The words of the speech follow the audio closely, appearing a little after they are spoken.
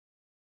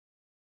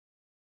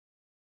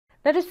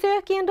När du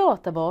söker i en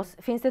databas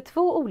finns det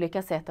två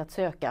olika sätt att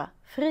söka,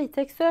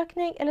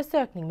 fritextsökning eller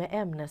sökning med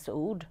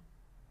ämnesord.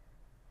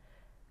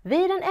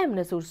 Vid en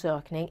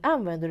ämnesordssökning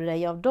använder du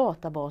dig av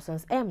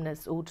databasens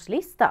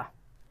ämnesordslista.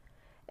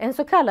 En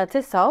så kallad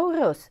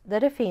thesaurus där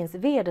det finns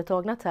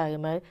vedertagna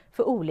termer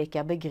för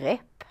olika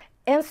begrepp.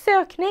 En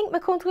sökning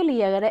med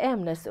kontrollerade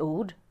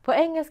ämnesord, på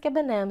engelska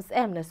benämns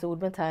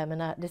ämnesord med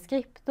termerna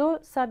descriptor,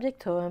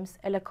 subject terms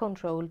eller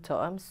control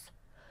terms,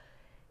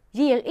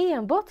 ger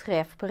enbart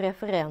träff på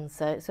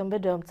referenser som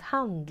bedömts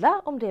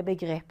handla om det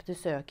begrepp du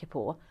söker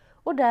på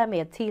och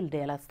därmed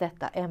tilldelats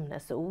detta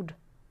ämnesord.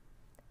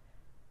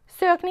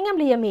 Sökningen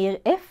blir mer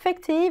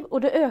effektiv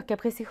och det ökar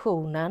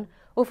precisionen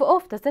och får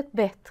oftast ett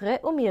bättre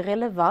och mer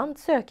relevant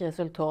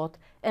sökresultat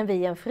än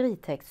vid en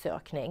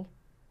fritextsökning.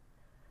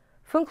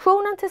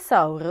 Funktionen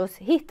Thesaurus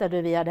hittar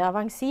du via det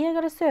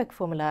avancerade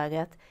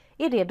sökformuläret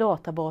i de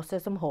databaser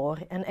som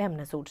har en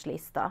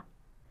ämnesordslista.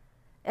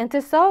 En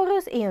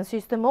thesaurus är en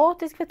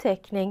systematisk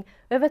förteckning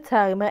över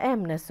termer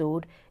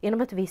ämnesord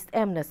inom ett visst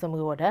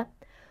ämnesområde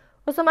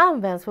och som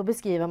används för att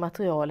beskriva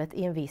materialet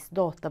i en viss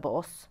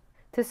databas.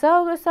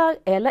 Thesaurusar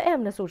eller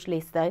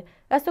ämnesordslistor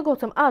är så gott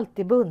som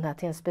alltid bundna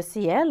till en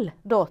speciell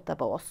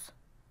databas.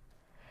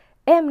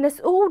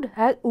 Ämnesord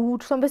är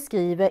ord som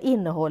beskriver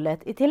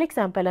innehållet i till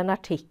exempel en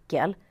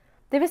artikel,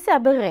 det vill säga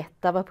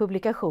berättar vad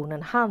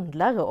publikationen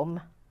handlar om.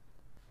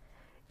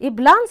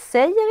 Ibland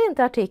säger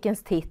inte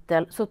artikelns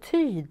titel så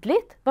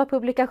tydligt vad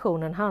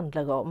publikationen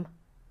handlar om.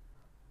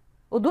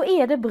 Och då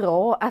är det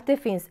bra att det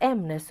finns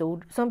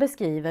ämnesord som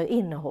beskriver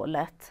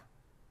innehållet.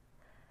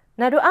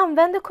 När du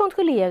använder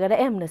kontrollerade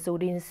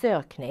ämnesord i din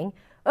sökning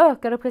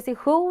ökar du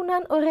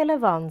precisionen och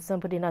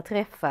relevansen på dina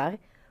träffar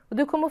och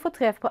du kommer få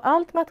träff på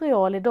allt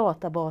material i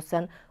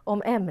databasen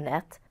om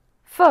ämnet,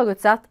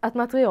 förutsatt att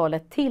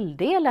materialet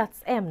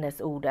tilldelats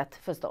ämnesordet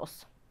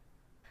förstås.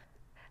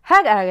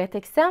 Här är ett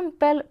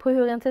exempel på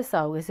hur en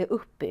thesaurus är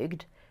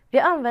uppbyggd. Vi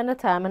använder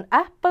termen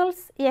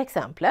apples i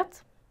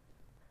exemplet.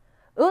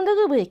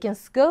 Under rubriken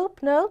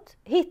Scope Note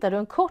hittar du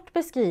en kort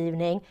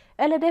beskrivning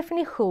eller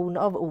definition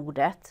av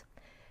ordet.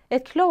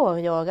 Ett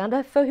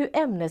klargörande för hur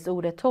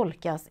ämnesordet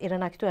tolkas i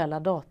den aktuella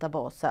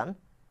databasen.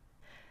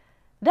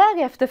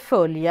 Därefter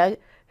följer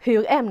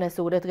hur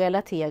ämnesordet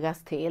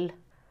relateras till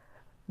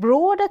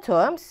broader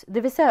terms,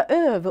 det vill säga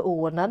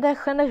överordnade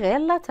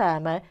generella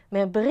termer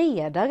med en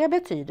bredare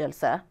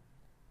betydelse.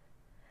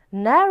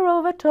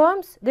 Narrower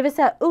terms, det vill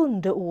säga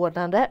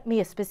underordnade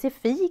mer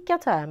specifika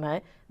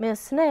termer med en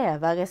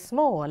snävare,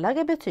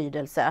 smalare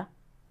betydelse.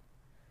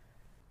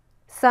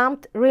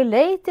 Samt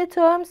related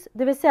terms,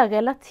 det vill säga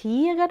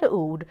relaterade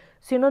ord,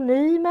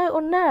 synonymer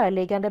och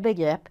närliggande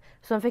begrepp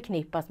som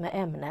förknippas med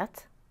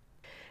ämnet.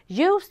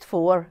 Used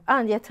for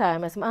anger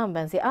termer som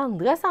används i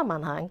andra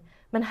sammanhang,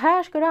 men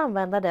här ska du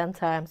använda den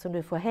term som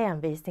du får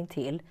hänvisning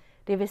till,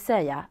 det vill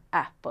säga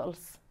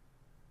apples.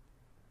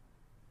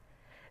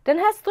 Den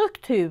här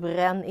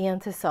strukturen i en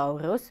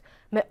thesaurus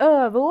med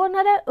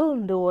överordnade,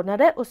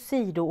 underordnade och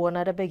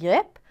sidoordnade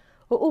begrepp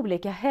och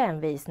olika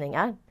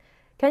hänvisningar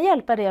kan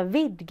hjälpa dig att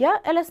vidga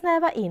eller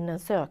snäva in en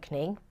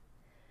sökning.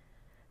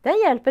 Den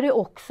hjälper dig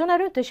också när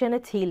du inte känner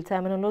till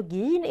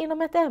terminologin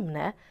inom ett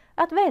ämne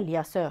att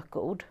välja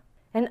sökord.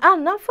 En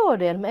annan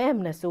fördel med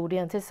ämnesord i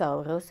en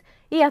thesaurus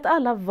är att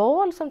alla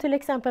val som till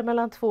exempel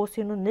mellan två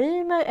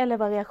synonymer eller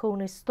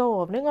variationer i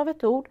stavning av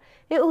ett ord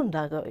är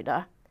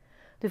undanröjda.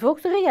 Du får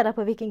också reda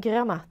på vilken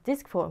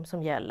grammatisk form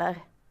som gäller.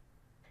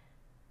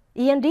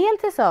 I en del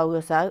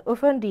thesaurusar och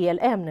för en del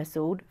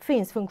ämnesord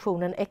finns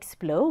funktionen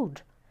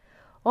explode.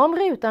 Om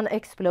rutan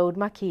explode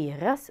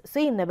markeras så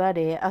innebär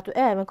det att du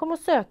även kommer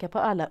att söka på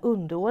alla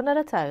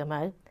underordnade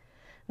termer,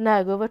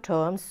 narrower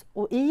terms,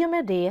 och i och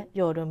med det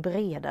gör du en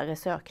bredare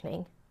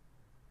sökning.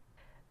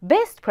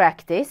 Best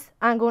practice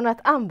angående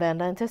att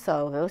använda en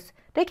thesaurus,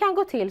 det kan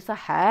gå till så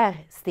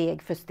här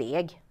steg för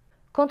steg.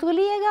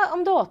 Kontrollera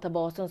om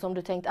databasen som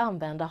du tänkt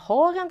använda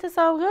har en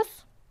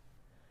thesaurus.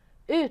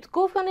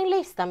 Utgå från din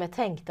lista med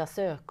tänkta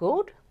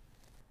sökord.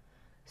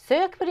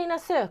 Sök på dina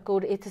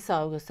sökord i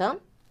thesaurusen.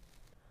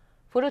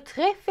 Får du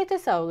träff i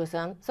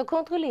thesaurusen så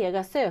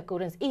kontrollera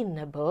sökordens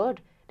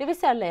innebörd, det vill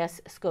säga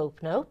läs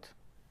Scope Note.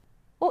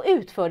 Och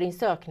utför din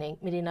sökning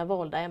med dina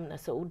valda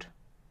ämnesord.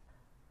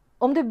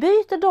 Om du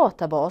byter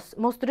databas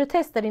måste du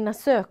testa dina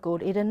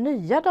sökord i den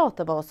nya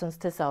databasens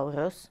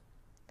thesaurus.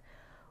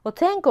 Och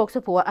tänk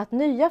också på att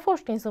nya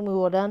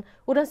forskningsområden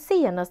och den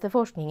senaste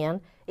forskningen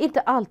inte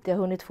alltid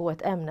har hunnit få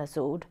ett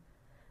ämnesord.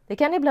 Det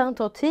kan ibland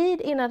ta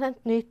tid innan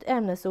ett nytt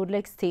ämnesord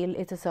läggs till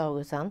i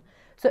thesaurusen,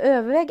 så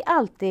överväg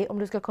alltid om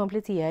du ska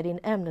komplettera din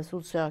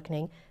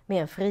ämnesordssökning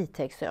med en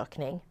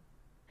fritextsökning.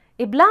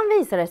 Ibland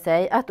visar det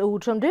sig att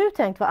ord som du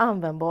tänkt var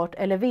användbart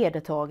eller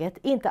vedertaget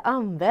inte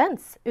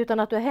används utan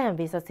att du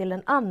hänvisas till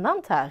en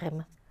annan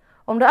term.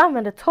 Om du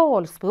använder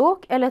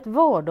talspråk eller ett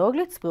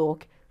vardagligt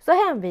språk så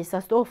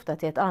hänvisas du ofta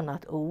till ett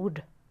annat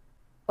ord.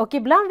 Och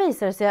ibland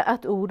visar det sig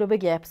att ord och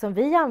begrepp som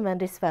vi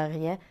använder i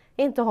Sverige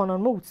inte har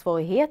någon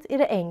motsvarighet i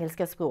det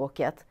engelska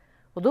språket.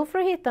 Och då får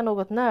du hitta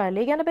något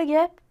närliggande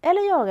begrepp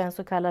eller göra en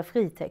så kallad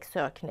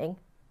fritextsökning.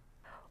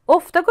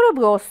 Ofta går det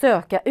bra att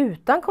söka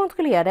utan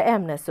kontrollerade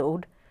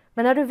ämnesord,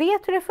 men när du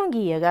vet hur det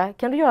fungerar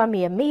kan du göra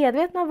mer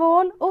medvetna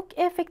val och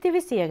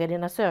effektivisera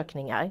dina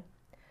sökningar.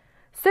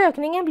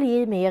 Sökningen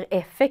blir mer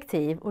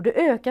effektiv och du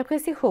ökar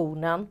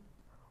precisionen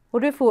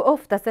och du får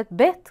oftast ett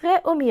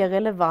bättre och mer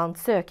relevant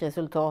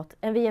sökresultat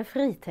än vid en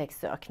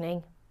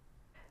fritextsökning.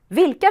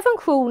 Vilka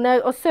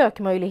funktioner och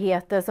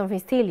sökmöjligheter som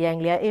finns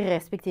tillgängliga i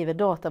respektive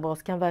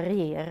databas kan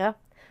variera.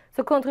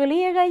 Så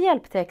kontrollera i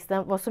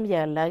hjälptexten vad som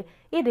gäller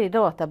i de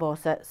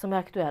databaser som är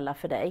aktuella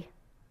för dig.